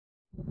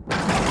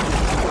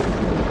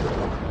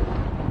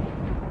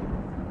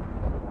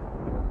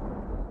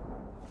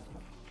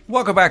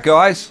Welcome back,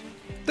 guys.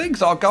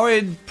 Things are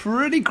going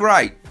pretty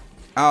great.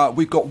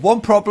 We've got one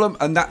problem,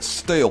 and that's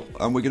steel,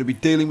 and we're going to be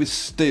dealing with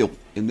steel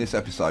in this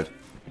episode.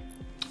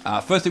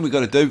 First thing we've got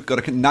to do,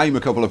 got to name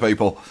a couple of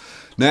people.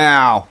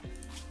 Now,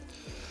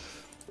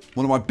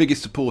 one of my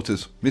biggest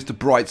supporters, Mr.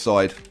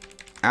 Brightside,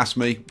 asked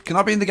me, can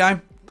I be in the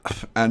game?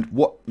 And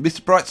what Mr.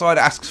 Brightside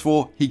asks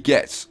for, he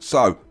gets.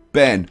 So,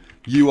 Ben,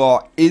 you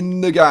are in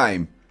the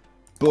game.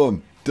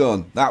 Boom,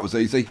 done. That was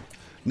easy.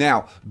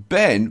 Now,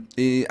 Ben,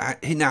 he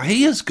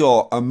has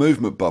got a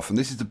movement buff, and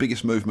this is the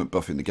biggest movement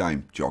buff in the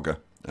game, Jogger.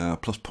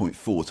 Plus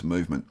 0.4 to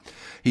movement.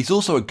 He's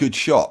also a good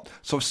shot,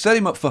 so I've set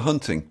him up for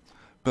hunting,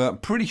 but I'm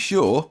pretty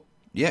sure,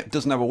 yeah,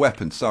 doesn't have a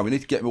weapon, so we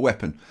need to get him a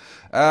weapon.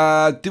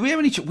 Do we have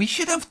any? We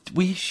should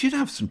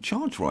have some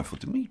charge rifle,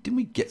 didn't we? Didn't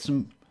we get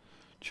some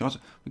charge?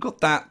 We got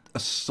that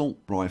assault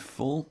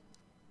rifle.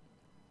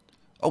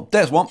 Oh,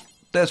 there's one.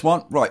 There's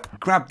one. Right,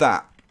 grab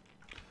that.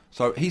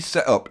 So he's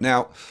set up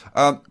now.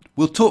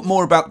 We'll talk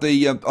more about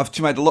the. I've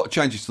made a lot of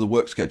changes to the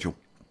work schedule.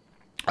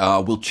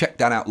 We'll check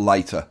that out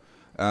later.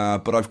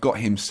 But I've got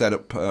him set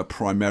up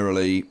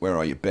primarily. Where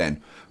are you,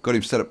 Ben? Got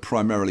him set up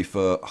primarily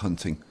for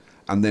hunting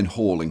and then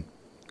hauling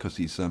because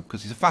he's a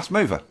fast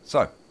mover.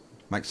 So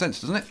makes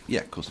sense, doesn't it? Yeah,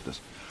 of course it does.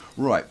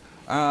 Right.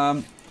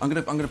 I'm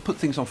gonna put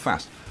things on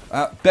fast.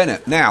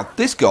 Bennett. Now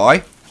this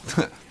guy,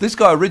 this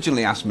guy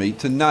originally asked me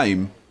to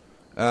name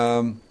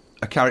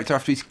a character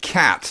after his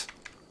cat,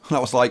 and I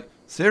was like,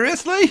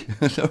 seriously?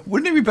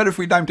 Wouldn't it be better if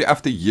we named it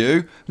after you?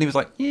 And he was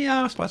like,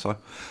 yeah, I suppose so.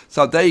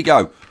 So there you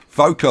go.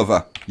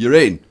 Vocover, you're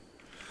in.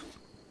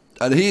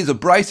 And he is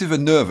abrasive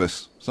and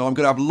nervous, so I'm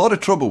going to have a lot of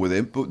trouble with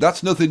him, but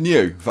that's nothing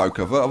new,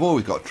 Vocover. I've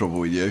always got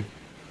trouble with you.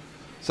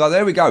 So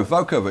there we go,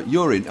 Vocover,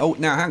 you're in. Oh,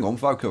 now hang on,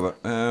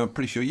 Vocover.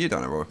 Pretty sure you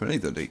don't have a weapon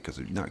either, do you? Because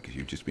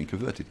you've just been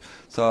converted.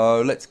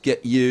 So let's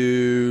get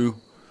you...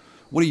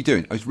 What are you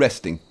doing? Oh, he's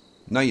resting.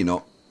 No, you're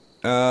not.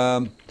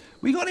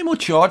 We got any more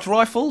charge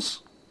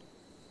rifles?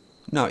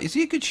 No, is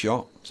he a good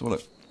shot? Let's have a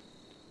look.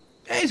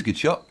 Yeah, he's a good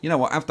shot. You know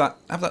what? Have that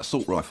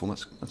assault rifle.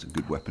 That's a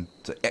good weapon.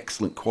 It's an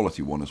excellent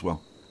quality one as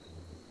well.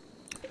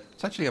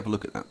 Let's actually have a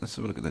look at that. Let's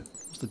have a look at that.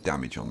 What's the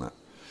damage on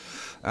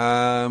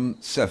that?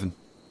 7.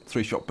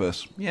 3-shot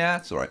burst. Yeah,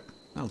 that's all right.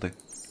 That'll do.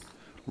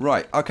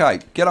 Right.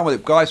 Okay. Get on with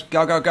it, guys.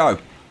 Go, go, go.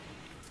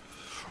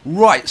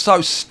 Right. So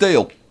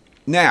steel.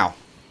 Now,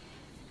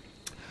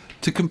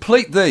 to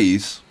complete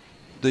these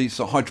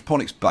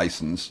hydroponics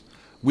basins,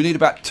 we need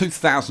about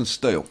 2,000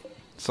 steel.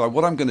 So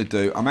what I'm going to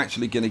do, I'm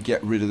actually going to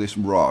get rid of this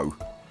row,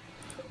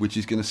 which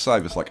is going to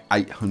save us like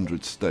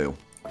 800 steel.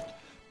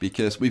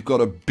 Because we've got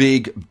a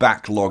big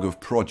backlog of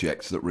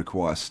projects that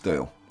require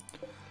steel.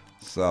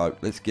 So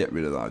let's get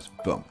rid of those.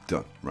 Boom,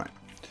 done. Right.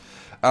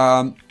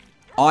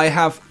 I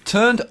have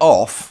turned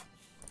off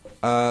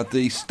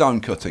the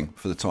stone cutting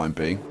for the time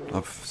being.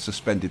 I've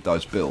suspended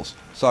those bills.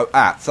 So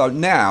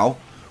now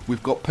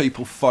we've got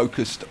people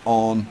focused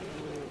on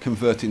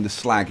converting the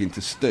slag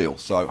into steel.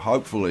 So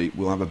hopefully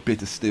we'll have a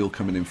bit of steel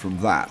coming in from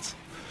that.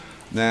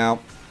 Now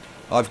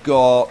I've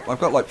got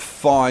like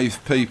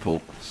 5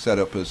 people set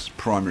up as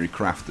primary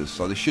crafters,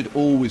 so there should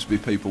always be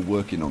people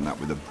working on that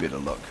with a bit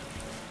of luck.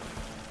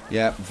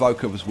 Yeah,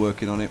 Vocover's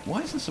working on it.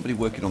 Why isn't somebody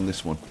working on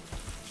this one?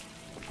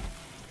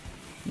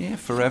 Yeah,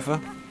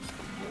 forever.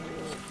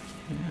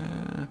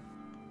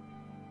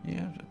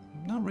 Yeah,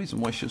 no reason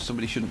why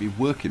somebody shouldn't be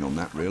working on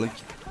that, really.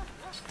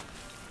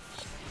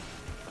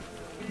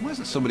 Why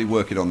isn't somebody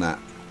working on that?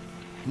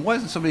 Why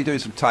isn't somebody doing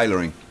some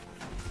tailoring?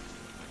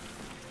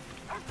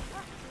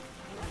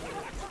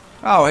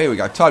 Oh, here we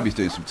go. Toby's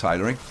doing some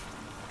tailoring.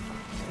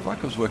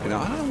 Vocover's working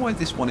out. I don't know why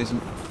this one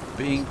isn't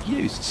being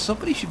used.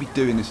 Somebody should be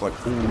doing this like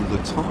all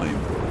the time.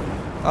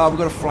 Oh, we've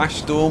got a flash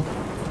storm.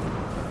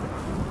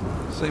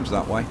 Seems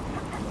that way.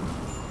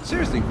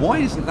 Seriously, why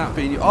isn't that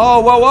being used?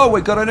 Oh, whoa, whoa,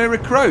 we've got a new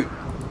recruit.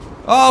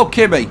 Oh,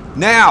 Kimmy.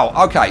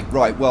 Now, okay,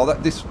 right. Well,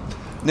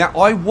 now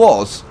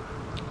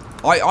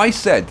I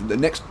said that the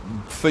next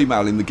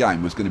female in the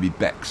game was going to be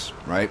Bex,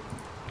 right?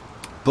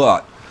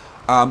 But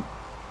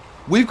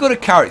we've got a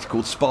character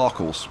called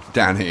Sparkles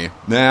down here.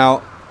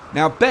 Now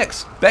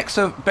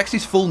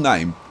Bex's full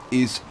name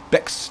is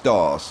Bex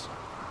Stars.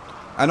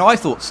 And I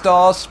thought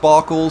Stars,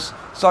 Sparkles.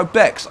 So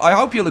Bex, I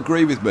hope you'll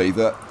agree with me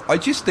that I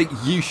just think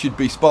you should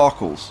be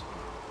Sparkles.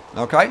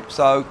 Okay,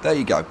 so there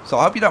you go. So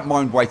I hope you don't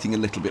mind waiting a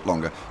little bit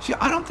longer.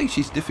 I don't think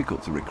she's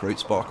difficult to recruit,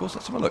 Sparkles.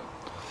 Let's have a look.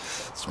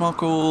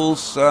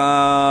 Sparkles,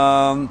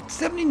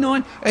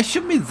 79. It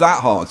shouldn't be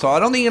that hard, so I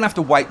don't think you're going to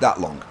have to wait that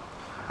long.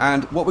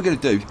 And what we're going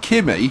to do,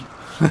 Kimmy,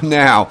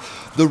 now,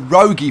 the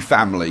Rogie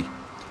family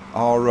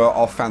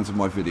are fans of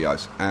my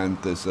videos.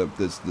 And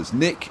there's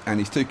Nick and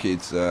his 2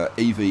 kids,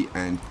 Evie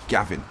and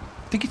Gavin.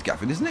 I think it's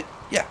Gavin, isn't it?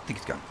 Yeah, I think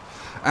it's Gavin.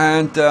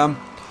 And,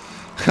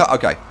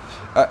 okay,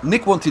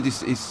 Nick wanted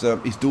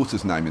his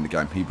daughter's name in the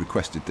game. He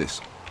requested this.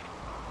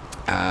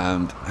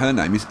 And her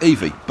name is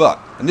Evie.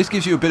 And this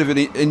gives you a bit of an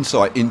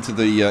insight into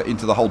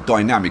the whole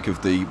dynamic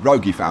of the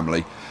Rogie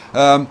family.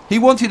 He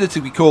wanted her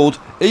to be called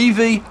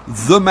Evie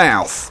the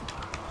Mouth.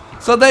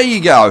 So there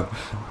you go.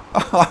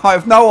 I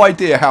have no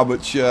idea how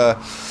much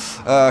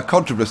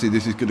controversy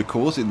this is going to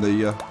cause in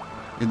the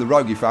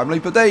Rogie family.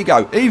 But there you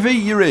go. Evie,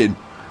 you're in.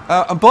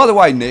 And by the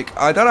way, Nick,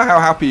 I don't know how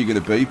happy you're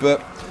going to be,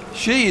 but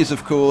she is,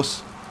 of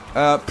course,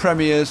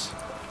 Premier's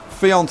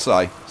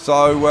fiance.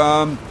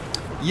 So,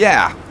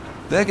 yeah,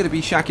 they're going to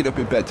be shacking up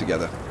in bed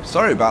together.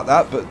 Sorry about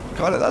that, but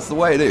kind of that's the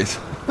way it is.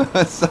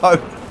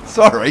 So,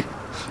 sorry.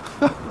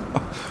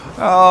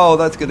 Oh,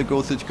 that's going to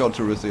cause such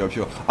controversy, I'm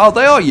sure. Oh,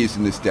 they are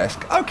using this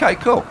desk. Okay,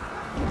 cool.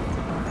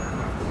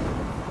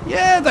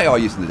 Yeah, they are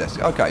using the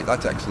desk. Okay,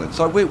 that's excellent.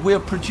 So we're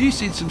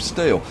producing some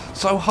steel.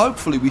 So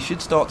hopefully we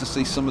should start to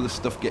see some of the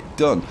stuff get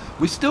done.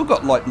 We've still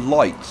got, like,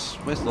 lights.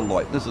 Where's the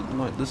light?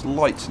 There's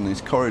lights in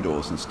these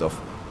corridors and stuff,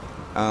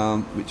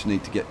 which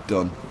need to get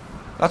done.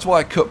 That's why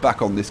I cut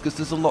back on this, because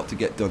there's a lot to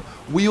get done.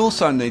 We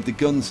also need the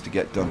guns to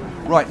get done.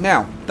 Right,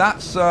 now,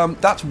 that's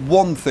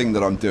one thing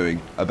that I'm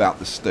doing about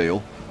the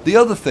steel. The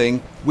other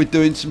thing, we're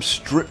doing some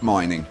strip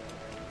mining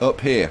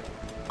up here.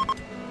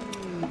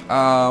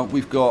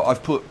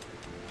 I've put...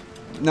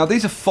 Now,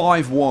 these are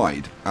 5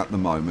 wide at the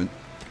moment.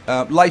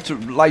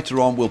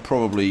 Later on, we'll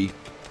probably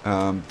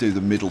do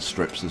the middle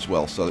strips as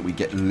well, so that we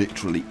get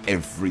literally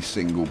every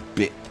single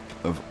bit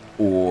of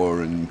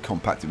ore and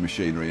compacted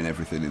machinery and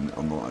everything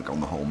on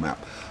the whole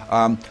map.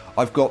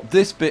 I've got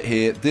this bit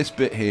here, this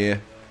bit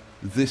here,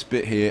 this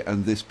bit here,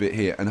 and this bit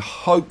here, and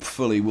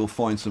hopefully we'll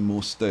find some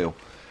more steel.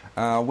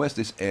 Where's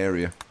this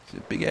area? Is it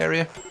a big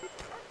area?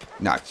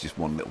 No, it's just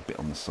one little bit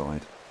on the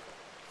side.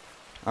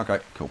 Okay,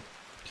 cool.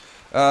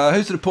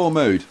 Who's in a poor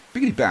mood?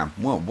 Biggity bam.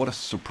 Well, what a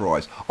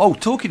surprise. Oh,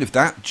 talking of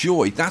that,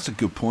 joy. That's a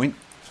good point.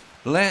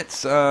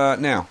 Let's,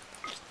 now,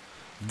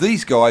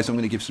 these guys I'm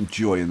going to give some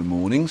joy in the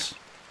mornings.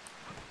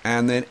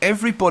 And then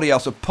everybody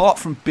else, apart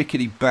from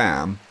Bickety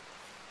Bam,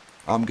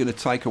 I'm going to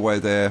take away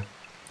their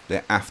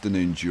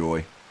afternoon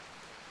joy.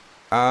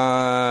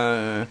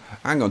 Hang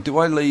on, do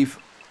I leave...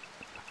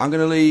 I'm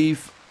going to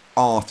leave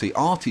Artie.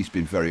 Artie's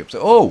been very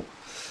upset. Oh,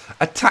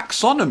 a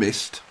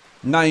taxonomist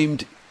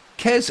named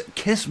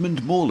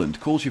Kesmond Moreland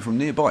calls you from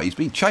nearby. He's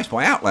been chased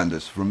by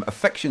outlanders from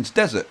Affection's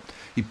desert.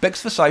 He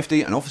begs for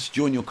safety and offers to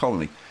join your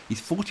colony. He's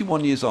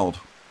 41 years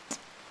old.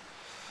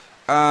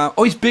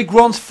 Oh, he's Big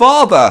Ron's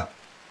father.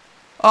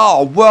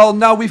 Oh, well,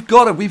 no, we've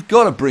got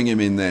to bring him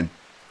in then.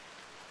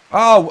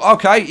 Oh,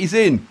 okay, he's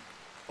in.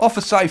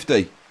 Offer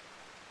safety.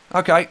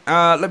 Okay,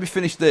 let me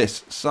finish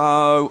this.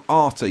 So,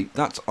 Artie,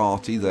 that's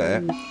Artie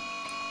there.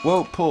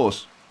 Well,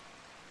 pause.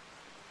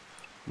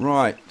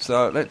 Right,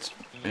 so let's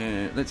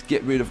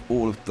get rid of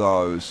all of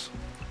those.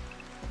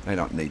 They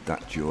don't need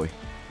that joy.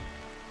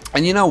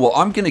 And you know what?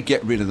 I'm going to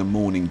get rid of the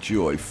morning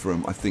joy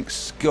from, I think,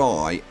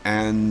 Skye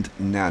and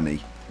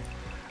Nanny.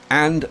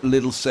 And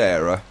little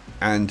Sarah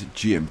and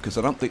Jim, because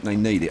I don't think they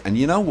need it. And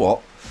you know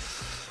what?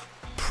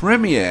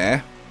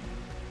 Premier...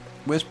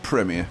 Where's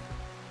Premier?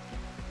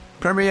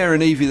 Premier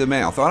and Evie the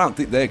Mouth. I don't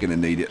think they're going to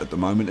need it at the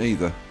moment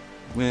either.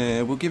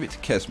 We'll give it to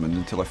Kesmond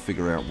until I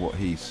figure out what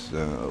he's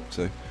up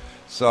to.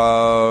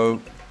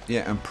 So,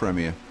 yeah, and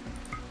Premier.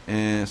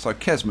 So,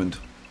 Kesmond.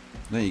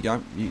 There you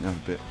go. You can have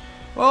a bit.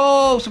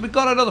 Oh, so we've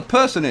got another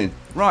person in.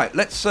 Right,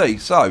 let's see.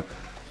 So,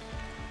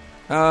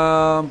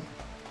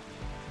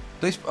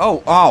 this.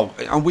 Oh,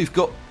 and we've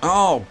got.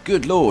 Oh,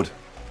 good lord.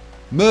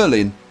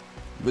 Merlin.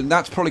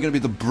 That's probably going to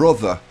be the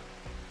brother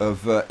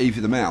of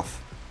Evie the Mouth.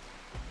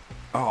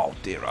 Oh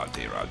dear, oh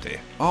dear, oh dear.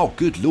 Oh,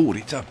 good lord,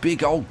 it's a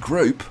big old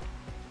group.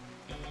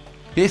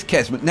 Here's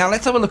Kesmond. Now,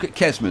 let's have a look at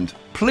Kesmond.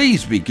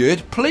 Please be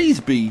good. Please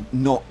be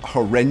not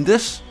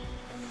horrendous.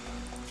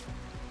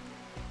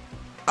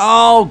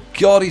 Oh,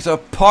 God, he's a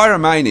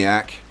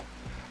pyromaniac.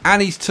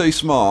 And he's too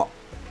smart.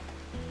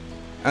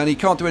 And he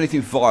can't do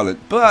anything violent.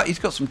 But he's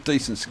got some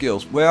decent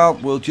skills. Well,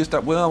 we'll just...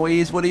 Well, he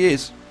is what he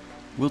is.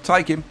 We'll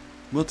take him.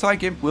 We'll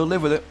take him. We'll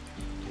live with it.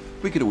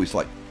 We could always,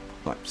 like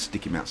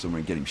stick him out somewhere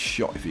and get him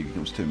shot if he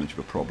becomes too much of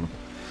a problem.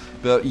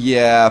 But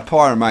yeah,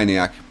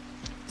 pyromaniac.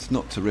 It's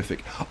not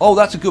terrific. Oh,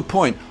 that's a good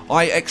point.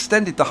 I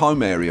extended the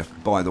home area,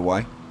 by the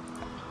way.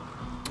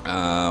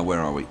 Where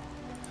are we?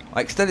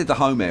 I extended the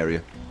home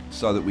area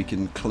so that we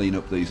can clean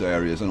up these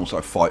areas and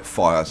also fight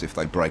fires if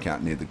they break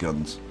out near the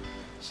guns.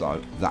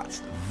 So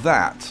that's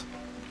that.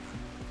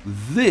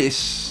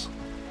 That's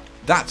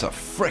a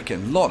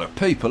frickin' lot of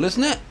people,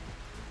 isn't it?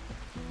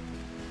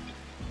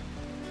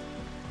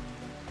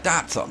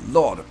 That's a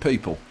lot of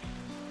people.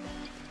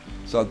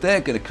 So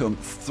they're going to come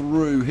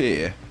through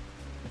here.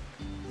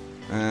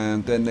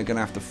 And then they're going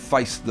to have to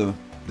face the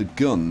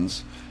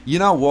guns. You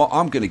know what?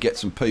 I'm going to get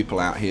some people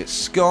out here.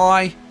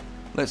 Skye.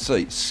 Let's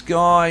see.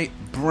 Skye,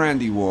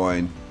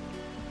 Brandywine.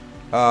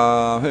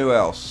 Who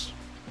else?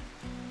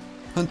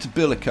 Hunter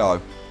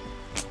Billico.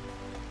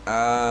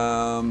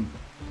 I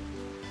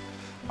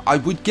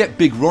would get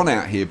Big Ron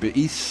out here, but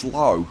he's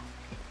slow.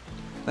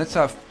 Let's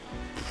have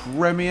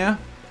Premier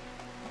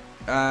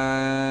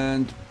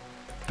and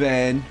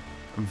Ben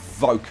and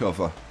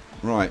Vocover.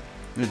 Right,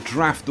 I'm going to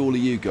draft all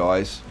of you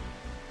guys.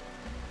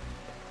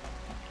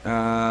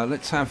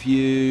 Let's have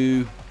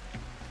you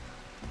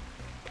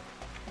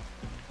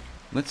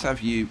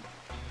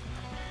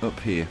up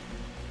here.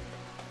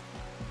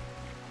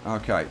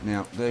 Okay,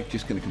 now they're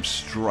just going to come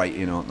straight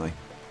in, aren't they?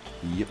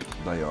 Yep,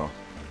 they are.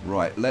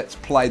 Right, let's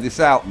play this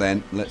out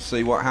then. Let's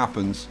see what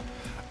happens.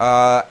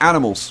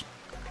 Animals.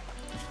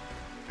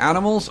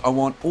 Animals, I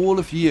want all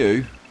of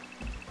you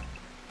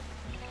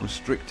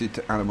restricted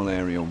to animal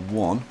area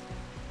 1.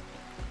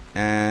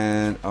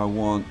 And I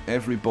want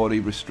everybody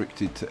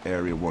restricted to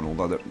area 1,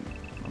 although they're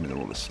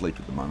all asleep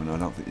at the moment. I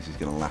don't think this is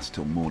going to last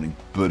till morning,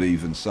 but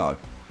even so.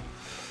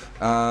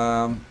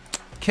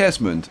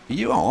 Kesmond, are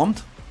you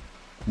armed?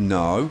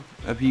 No.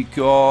 Have you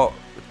got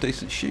a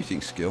decent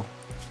shooting skill?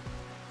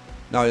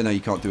 No, you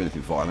can't do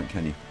anything violent,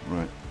 can you?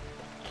 Right.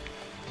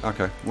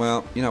 Okay,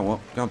 well, you know what?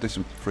 Go and do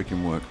some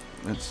freaking work.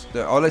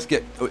 Let's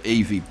get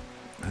Evie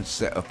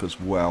set up as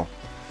well.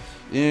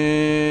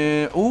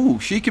 Yeah. Oh,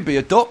 she could be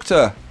a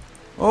doctor.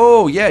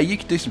 Oh, yeah, you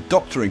could do some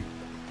doctoring.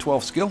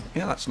 12 skill.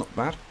 Yeah, that's not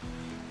bad.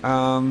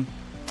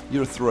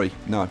 You're a 3.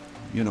 No,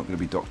 you're not going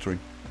to be doctoring.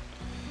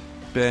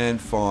 Ben,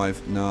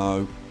 5.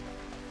 No.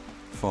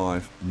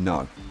 5.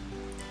 No.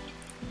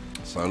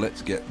 So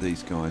let's get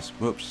these guys.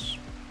 Whoops.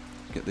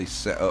 Get these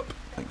set up.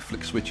 Like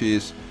flick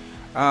switches.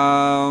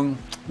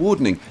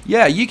 Wardening.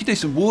 Yeah, you could do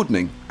some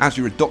wardening as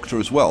you're a doctor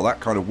as well. That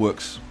kind of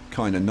works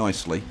kind of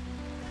nicely.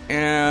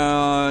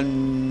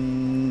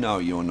 And no,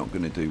 you're not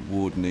going to do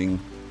wardening.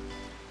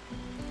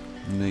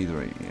 Neither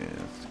are you. Yeah,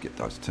 let's get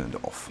those turned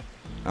off.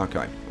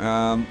 Okay.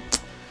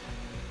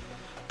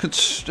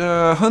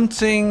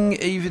 Hunting,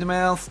 Evie the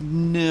Mouth?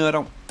 No, I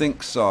don't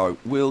think so.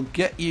 We'll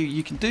get you.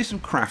 You can do some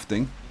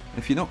crafting.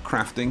 If you're not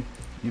crafting,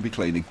 you'll be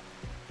cleaning.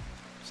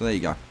 So there you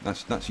go.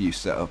 That's you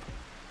set up.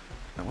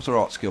 Now, what's our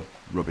art skill?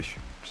 Rubbish.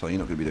 So you're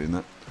not going to be doing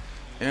that.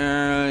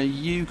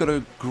 You've got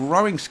a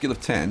growing skill of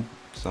 10,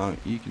 so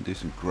you can do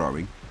some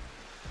growing.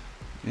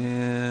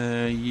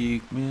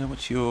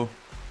 What's your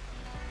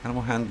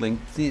animal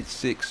handling? It's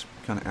 6,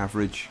 kind of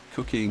average.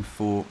 Cooking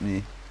 4,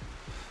 meh.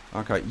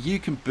 Okay, you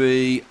can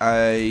be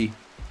a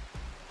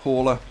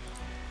hauler.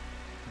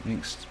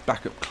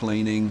 Backup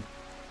cleaning.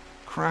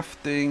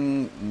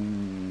 Crafting,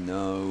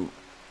 no.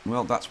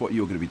 Well, that's what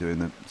you're going to be doing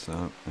then.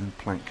 So, and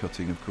plank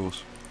cutting, of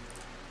course.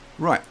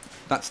 Right,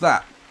 that's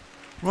that.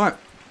 Right,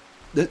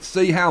 let's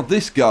see how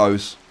this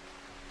goes.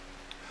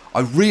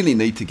 I really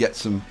need to get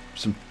some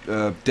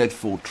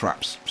deadfall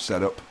traps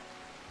set up.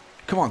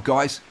 Come on,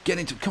 guys, get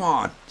into. Come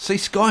on, see,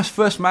 Skye's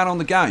first man on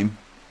the game.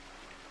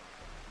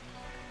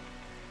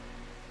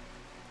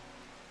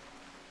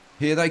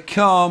 Here they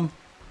come.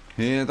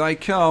 Here they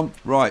come.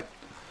 Right,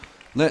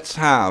 let's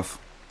have.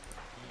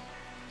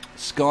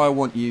 Skye,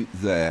 want you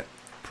there.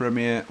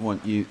 Premier,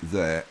 want you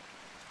there.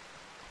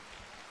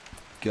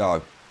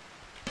 Go.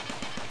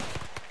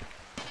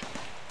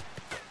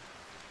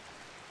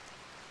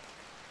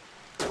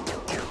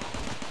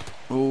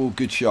 Oh,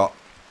 good shot.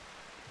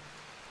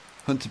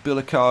 Hunter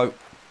Billico,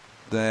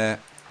 there.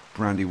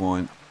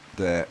 Brandywine,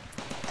 there.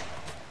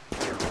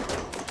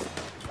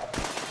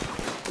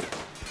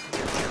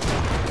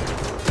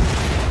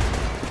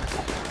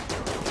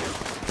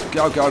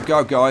 Go, go,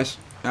 go, guys.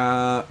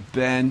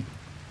 Ben,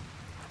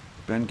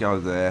 go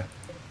there.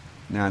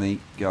 Nanny,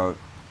 go.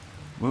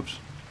 Whoops.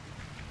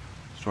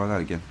 Let's try that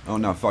again. Oh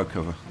no,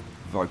 Vocover.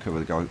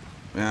 Vocover, go.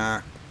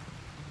 Yeah.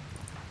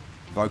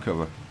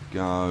 Vocover,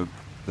 go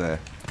there.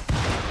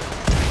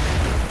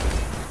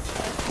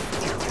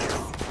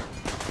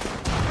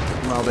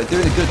 Well, they're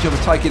doing a good job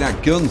of taking our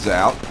guns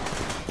out.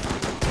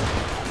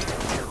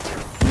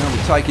 Now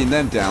we're taking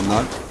them down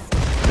though.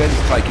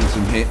 Ben's taking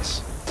some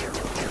hits.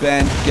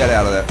 Ben, get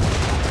out of there.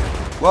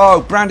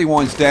 Whoa,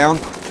 Brandywine's down.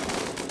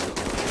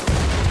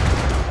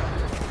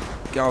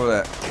 Go over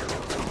there.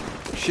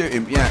 Shoot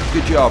him. Yeah,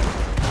 good job.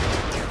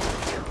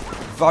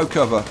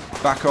 Vocover,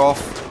 back off.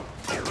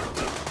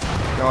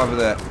 Go over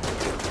there.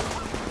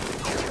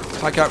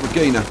 Take out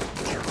Regina.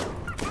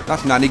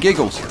 That's Nanny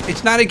Giggles.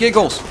 It's Nanny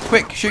Giggles.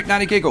 Quick, shoot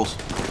Nanny Giggles.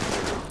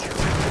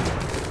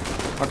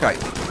 Okay.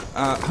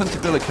 Hunter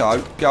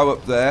Billico, go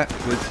up there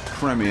with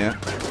Premier.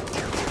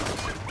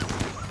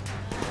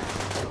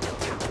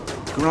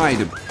 Grenade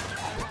him.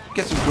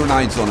 Get some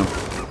grenades on him.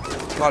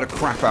 Light the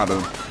crap out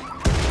of them.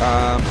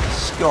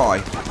 Skye,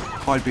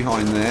 hide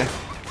behind there.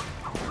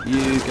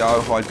 You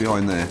go, hide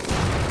behind there.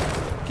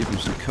 Give him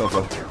some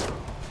cover.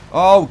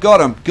 Oh, got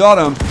him, got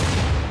him.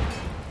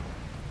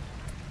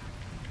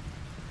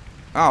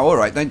 Oh,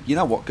 alright then. You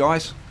know what,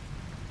 guys?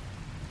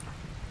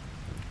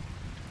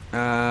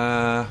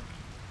 Come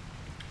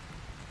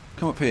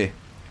up here.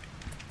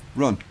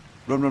 Run.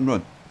 Run, run,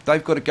 run.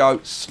 They've got to go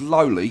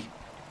slowly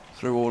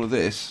through all of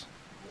this.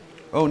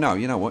 Oh no,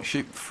 you know what?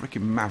 Shoot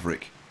freaking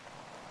Maverick.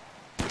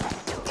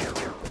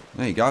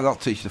 There you go. That'll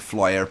teach you to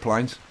fly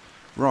airplanes.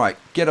 Right,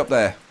 get up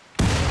there.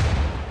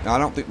 Now, I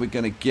don't think we're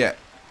going to get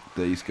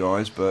these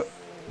guys, but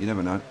you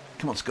never know.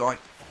 Come on, Skye.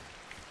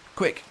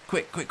 Quick,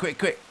 quick, quick, quick,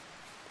 quick.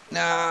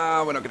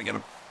 No, we're not going to get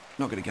them.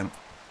 Not going to get them.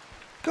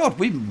 God,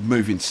 we're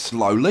moving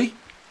slowly.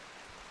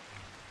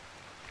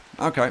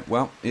 Okay,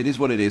 well, it is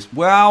what it is.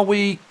 Well,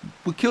 we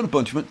killed a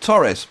bunch of them.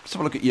 Torres, let's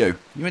have a look at you.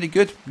 You any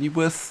good? You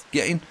worth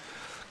getting?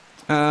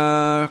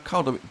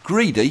 Can't do it.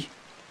 Greedy.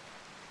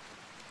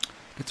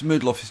 It's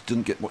middle office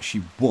doesn't get what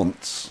she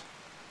wants.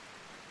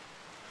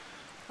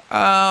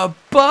 But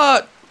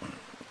I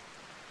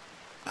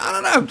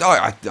don't know.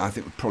 I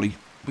think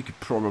we could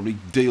probably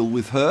deal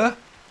with her.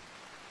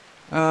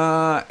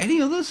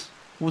 Any others?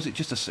 Or was it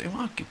just a...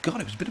 Oh,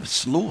 God, it was a bit of a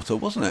slaughter,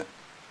 wasn't it?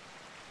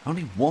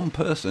 Only one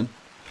person.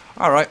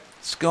 Alright,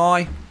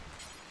 Skye,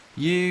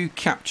 you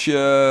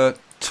capture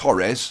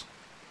Torres,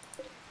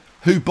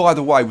 who, by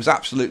the way, was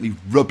absolutely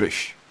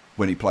rubbish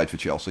when he played for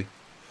Chelsea,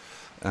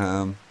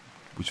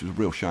 which was a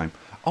real shame.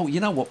 Oh, you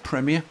know what,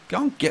 Premier?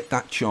 Go and get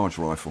that charge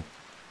rifle.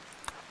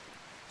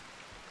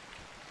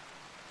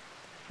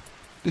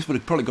 This would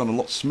have probably gone a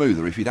lot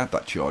smoother if he'd had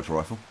that charge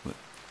rifle, but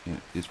yeah,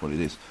 it is what it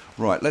is.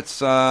 Right,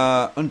 let's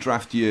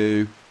undraft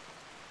you.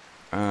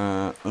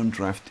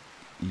 Undraft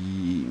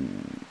you.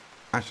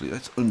 Actually,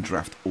 let's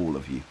undraft all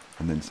of you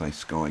and then say,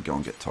 Skye, go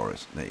and get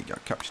Torres. There you go,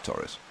 capture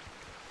Torres.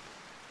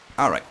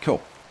 Alright,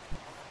 cool.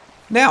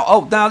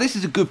 Now this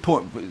is a good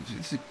point.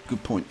 This is a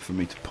good point for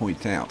me to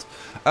point out.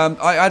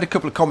 I had a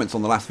couple of comments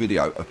on the last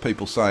video of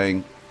people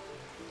saying,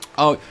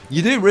 oh,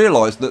 you do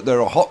realise that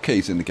there are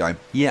hotkeys in the game.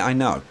 Yeah, I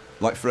know.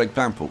 Like, for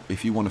example,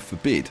 if you want to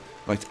forbid,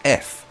 like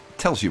F, it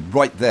tells you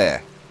right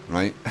there,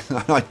 right?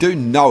 I do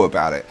know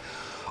about it.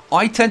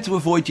 I tend to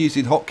avoid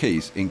using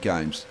hotkeys in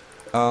games.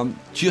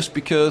 Just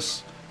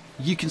because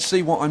you can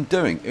see what I'm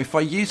doing. If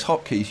I use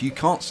hotkeys, you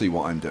can't see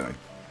what I'm doing.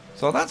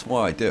 So that's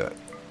why I do it.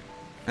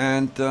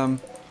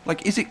 And,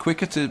 like, is it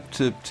quicker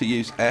to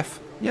use F?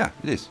 Yeah,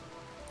 it is.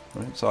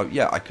 Right? So,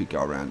 yeah, I could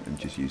go around and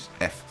just use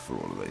F for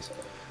all of these.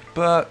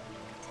 But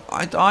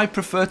I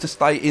prefer to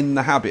stay in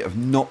the habit of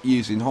not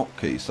using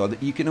hotkeys so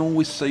that you can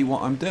always see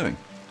what I'm doing.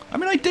 I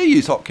mean, I do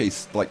use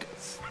hotkeys, like,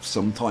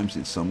 sometimes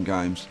in some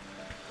games.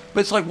 But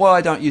it's like why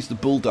I don't use the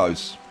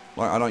bulldoze.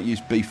 Like, I don't use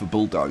B for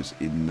bulldoze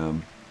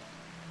in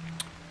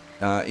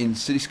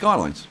City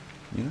Skylines,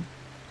 you know.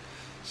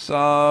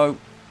 So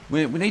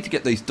we need to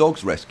get these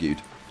dogs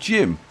rescued.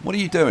 Jim, what are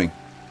you doing?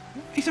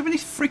 He's having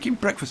his freaking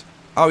breakfast.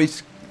 Oh,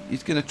 he's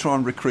going to try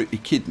and recruit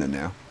Echidna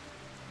now.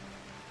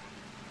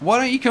 Why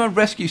don't you come and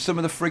rescue some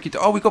of the freaking...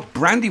 Oh, we've got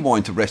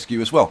Brandywine to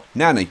rescue as well.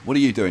 Nanny, what are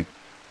you doing?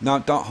 No,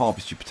 don't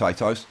harvest your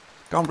potatoes.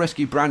 Go and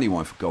rescue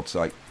Brandywine, for God's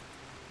sake.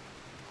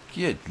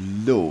 Good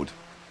Lord.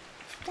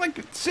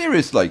 Like,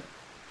 seriously.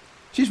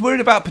 She's worried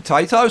about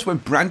potatoes when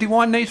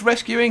Brandywine needs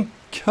rescuing?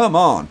 Come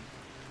on.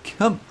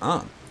 Come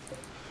on.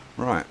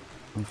 Right.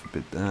 I'll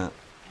forbid that.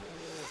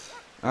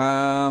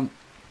 Yeah,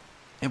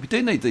 we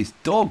do need these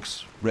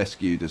dogs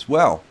rescued as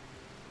well.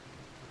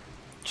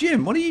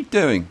 Jim, what are you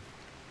doing?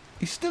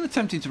 He's still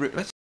attempting to...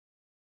 Let's...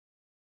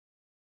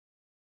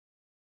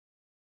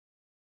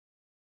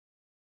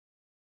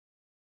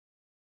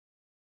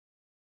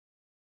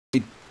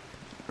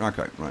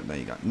 Okay, right, there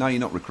you go. No, you're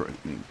not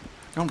recruiting.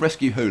 Go and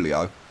rescue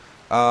Julio.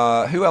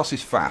 Who else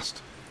is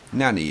fast?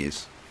 Nanny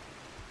is.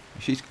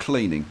 She's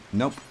cleaning.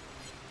 Nope.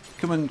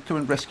 Come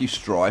and rescue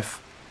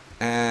Strife.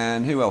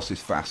 And who else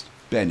is fast?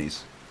 Ben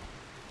is.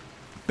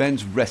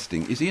 Ben's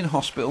resting. Is he in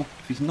hospital?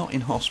 If he's not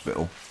in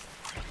hospital...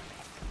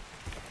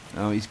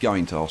 Oh, he's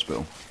going to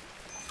hospital.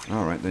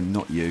 Alright, then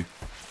not you.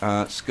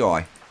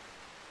 Skye.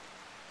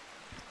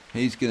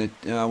 He's going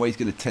to... well, he's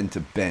going to tend to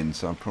Ben,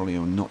 so I'm probably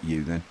not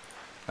you then.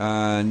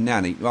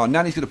 Nanny. Well,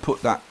 Nanny's going to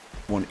put that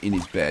one in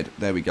his bed.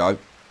 There we go.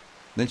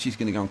 Then she's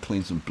going to go and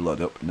clean some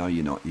blood up. No,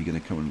 you're not. You're going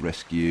to come and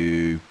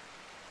rescue...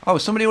 Oh,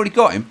 somebody already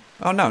got him?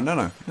 Oh,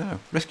 no.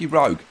 Rescue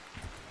Rogue.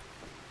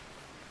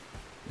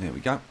 There we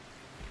go.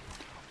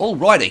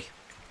 Alrighty.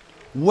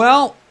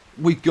 Well,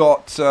 we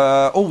got...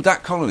 oh,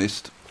 that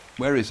colonist.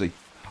 Where is he?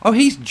 Oh,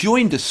 he's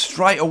joined us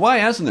straight away,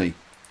 hasn't he?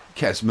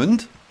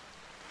 Kesmond.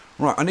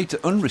 Right, I need to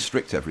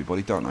unrestrict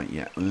everybody, don't I?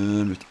 Yeah.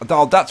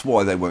 Oh, that's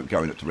why they weren't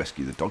going up to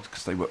rescue the dogs,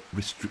 because they were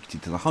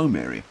restricted to the home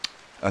area.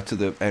 To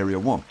the Area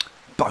 1.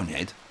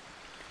 Bonehead.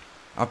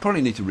 I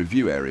probably need to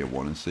review Area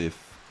 1 and see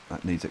if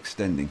that needs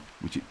extending,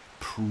 which it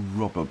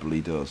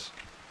probably does.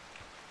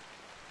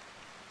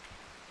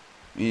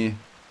 Yeah.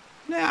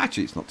 No,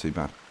 actually, it's not too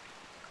bad.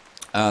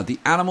 The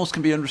animals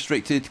can be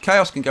unrestricted.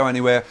 Chaos can go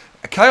anywhere.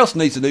 Chaos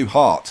needs a new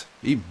heart.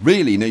 He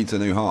really needs a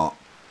new heart.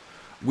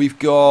 We've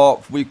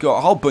got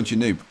a whole bunch of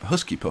new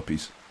husky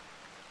puppies,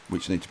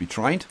 which need to be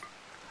trained.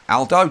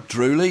 Aldo,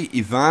 Drooly,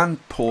 Ivan,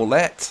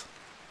 Paulette,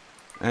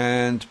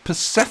 and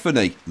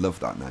Persephone. Love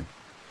that name.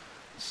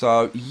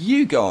 So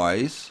you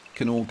guys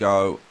can all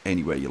go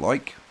anywhere you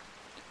like.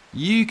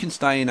 You can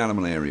stay in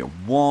Animal Area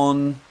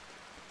 1.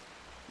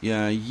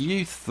 Yeah,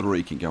 you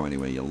three can go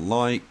anywhere you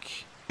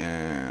like.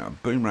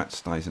 Boomrat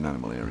stays in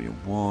Animal Area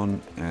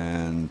 1,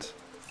 and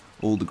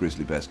all the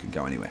grizzly bears can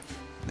go anywhere.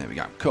 There we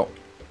go. Cool.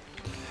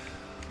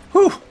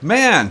 Whew,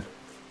 man.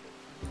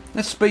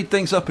 Let's speed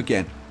things up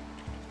again.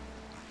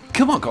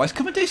 Come on, guys.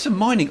 Come and do some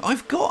mining.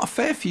 I've got a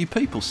fair few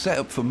people set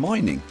up for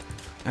mining,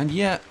 and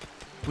yet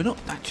we're not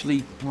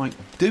actually, like,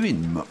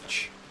 doing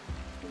much.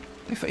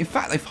 In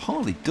fact, they've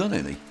hardly done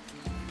any.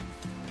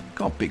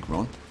 God, Big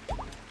Ron.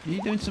 Are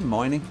you doing some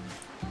mining?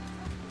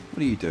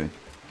 What are you doing?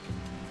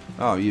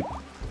 Oh, you're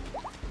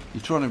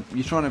trying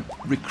to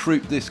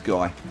recruit this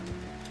guy.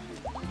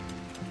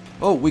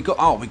 Oh, we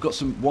got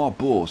some wild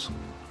boars.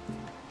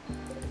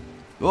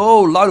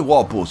 Oh, load of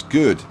wild boars.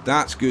 Good.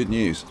 That's good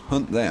news.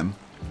 Hunt them.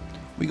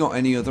 We got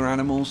any other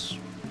animals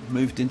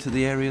moved into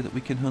the area that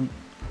we can hunt?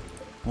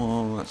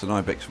 Well, that's an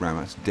ibex ram.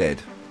 That's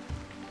dead.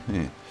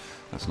 Yeah,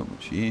 that's not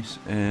much use.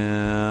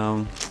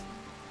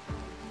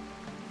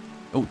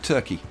 Oh,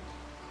 turkey.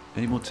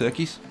 Any more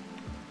turkeys?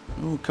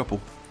 Oh, a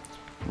couple.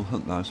 We'll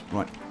hunt those.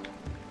 Right.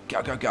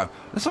 Go, go, go.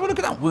 Let's have a look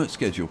at that work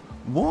schedule.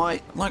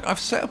 Why? Like, I've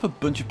set up a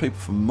bunch of people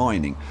for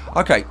mining.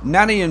 Okay,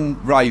 Nanny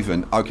and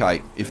Raven.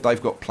 Okay, if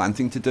they've got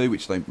planting to do,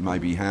 which they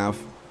maybe have,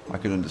 I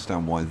can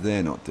understand why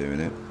they're not doing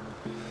it.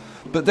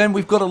 But then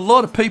we've got a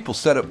lot of people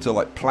set up to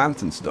like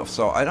plant and stuff,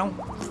 so I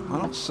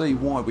don't see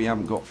why we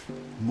haven't got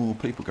more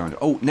people going.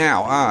 Oh,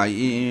 now,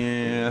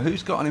 yeah,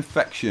 who's got an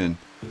infection?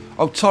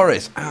 Oh,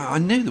 Torres. I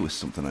knew there was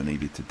something I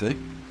needed to do.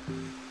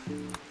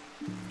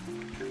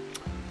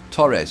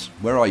 Torres,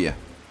 where are you?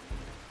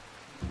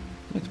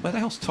 Where the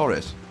hell's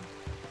Torres?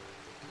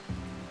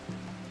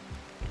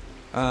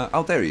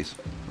 Oh, there he is.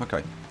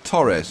 Okay,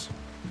 Torres,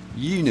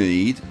 you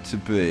need to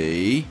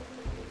be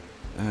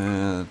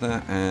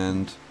that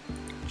and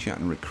chat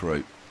and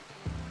recruit.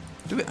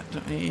 Do it.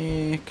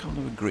 Kind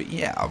of agree.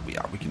 Yeah, we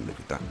can live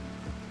with that.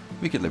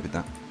 We can live with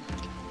that.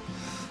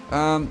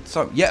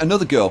 So yeah,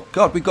 another girl.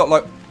 God, we've got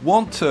like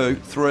 1, 2,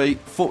 3,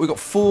 4. We've got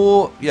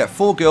 4. Yeah,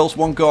 4 girls,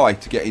 1 guy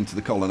to get into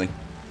the colony.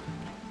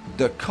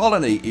 The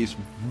colony is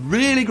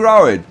really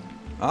growing.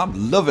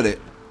 I'm loving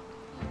it.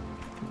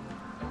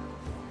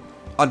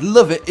 I'd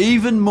love it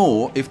even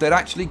more if they'd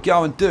actually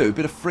go and do a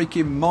bit of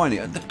freaking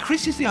mining.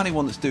 Chris is the only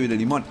one that's doing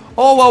any mining.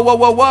 Oh, whoa, whoa,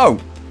 whoa, whoa.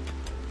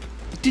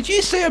 Did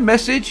you see a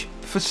message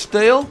for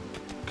steel?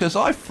 Because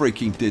I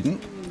freaking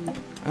didn't.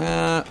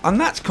 And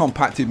that's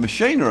compacted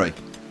machinery.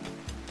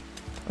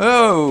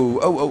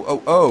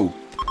 Oh.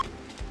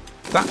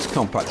 That's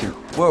compacted.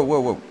 Whoa,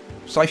 whoa, whoa.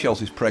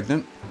 Seychelles is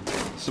pregnant.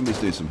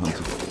 Somebody's doing some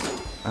hunting.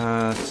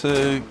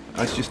 2.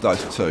 It's just those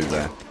 2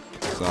 there.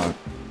 So,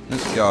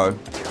 let's go.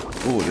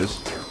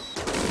 Orders.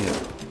 Yeah.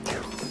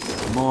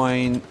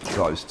 Mine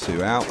those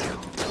 2 out.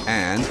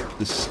 And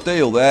the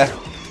steel there.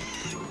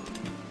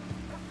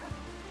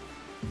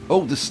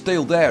 Oh, there's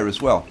steel there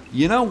as well.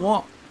 You know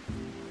what?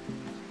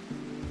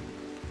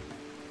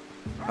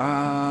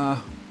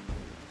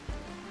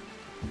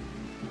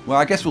 Well,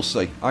 I guess we'll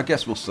see. I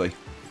was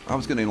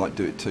going to like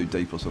do it too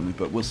deep or something,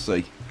 but we'll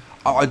see.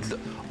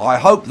 I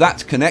hope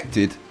that's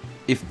connected.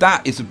 If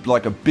that is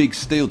like a big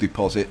steel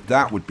deposit,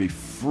 that would be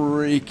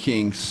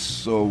freaking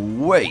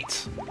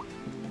sweet.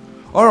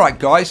 All right,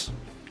 guys.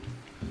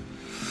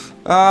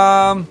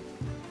 Yeah,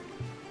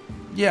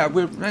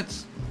 we're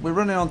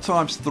running on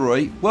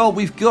 ×3. Well,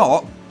 we've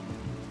got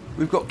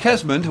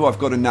Kesmond, who I've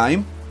got a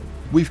name.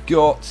 We've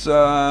got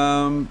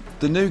the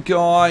new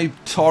guy,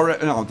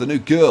 the new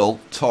girl,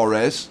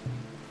 Torres,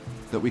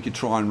 that we could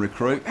try and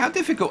recruit. How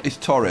difficult is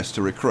Torres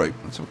to recruit?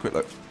 Let's have a quick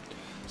look.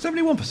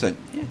 71%.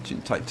 Yeah, it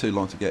didn't take too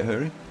long to get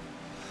her in.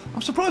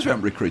 I'm surprised we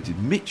haven't recruited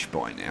Mitch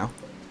by now.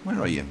 Where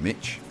are you,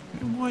 Mitch?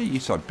 Why are you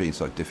being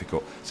so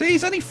difficult? See,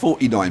 he's only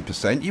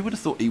 49%. You would have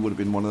thought he would have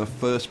been one of the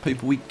first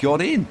people we got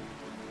in.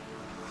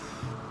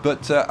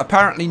 But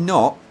apparently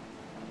not.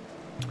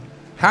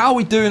 How are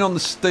we doing on the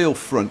steel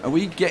front? Are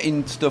we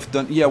getting stuff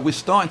done? Yeah, we're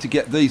starting to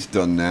get these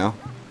done now.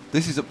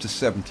 This is up to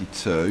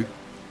 72.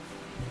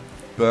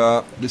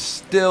 But there's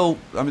still,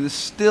 there's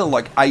still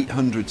like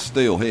 800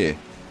 steel here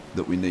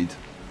that we need.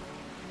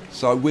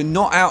 So we're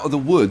not out of the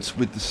woods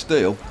with the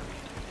steel,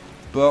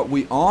 but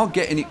we are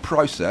getting it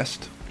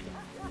processed.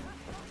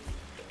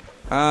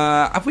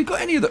 Have we got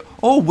any of the...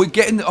 Oh, we're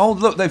getting... Oh,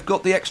 look, they've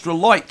got the extra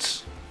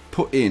lights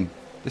put in.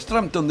 They still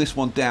haven't done this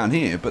one down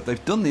here, but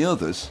they've done the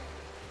others.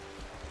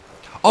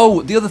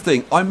 Oh, the other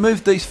thing, I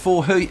moved these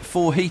four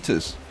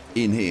heaters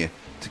in here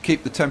to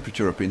keep the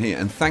temperature up in here,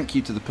 and thank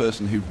you to the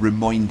person who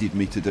reminded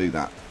me to do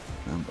that.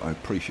 I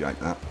appreciate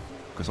that,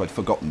 because I'd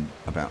forgotten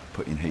about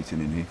putting heating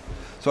in here.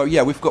 So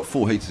yeah, we've got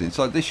 4 heaters in,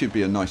 so this should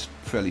be a nice,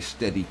 fairly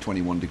steady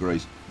 21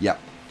 degrees.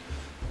 Yep.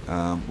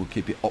 We'll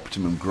keep it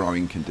optimum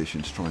growing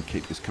conditions, try and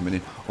keep this coming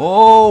in.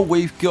 Oh,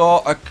 we've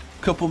got a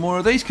couple more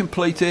of these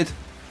completed.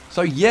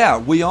 So yeah,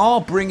 we are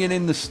bringing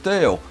in the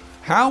steel.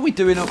 How are we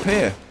doing up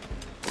here?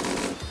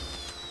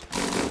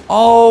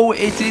 Oh,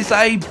 it's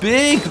a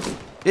big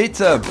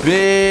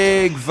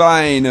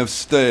vein of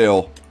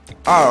steel.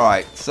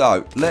 Alright,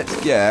 so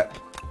let's get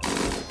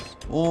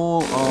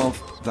all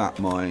of that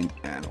mined,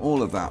 and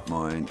all of that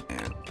mined,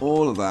 and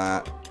all of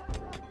that,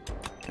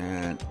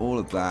 and all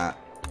of that,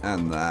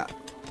 and that.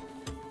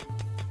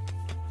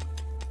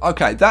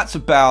 Okay, that's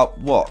about,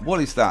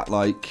 what is that,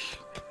 like,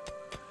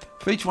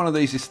 if each one of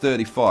these is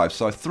 35,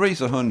 so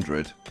 3's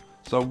 100,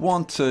 so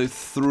 1, 2,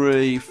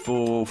 3,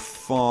 4,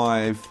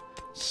 5,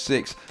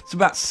 6, it's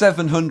about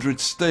 700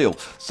 steel,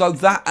 so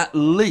that at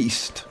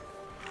least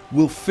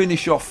will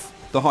finish off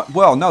the,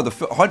 well, no, the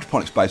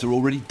hydroponics bays are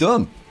already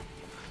done,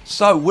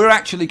 so we're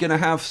actually going to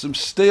have some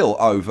steel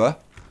over,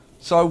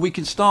 so we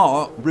can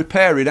start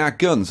repairing our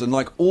guns, and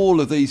like all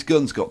of these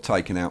guns got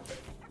taken out.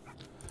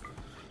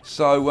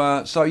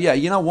 So yeah,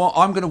 you know what?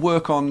 I'm going to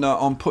work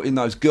on putting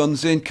those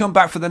guns in. Come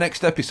back for the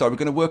next episode. We're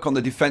going to work on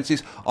the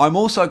defences. I'm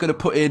also going to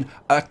put in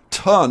a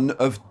ton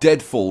of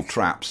deadfall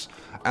traps.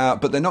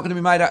 But they're not going to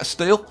be made out of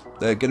steel.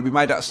 They're going to be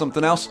made out of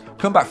something else.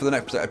 Come back for the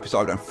next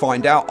episode and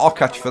find out. I'll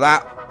catch you for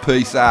that.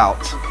 Peace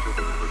out.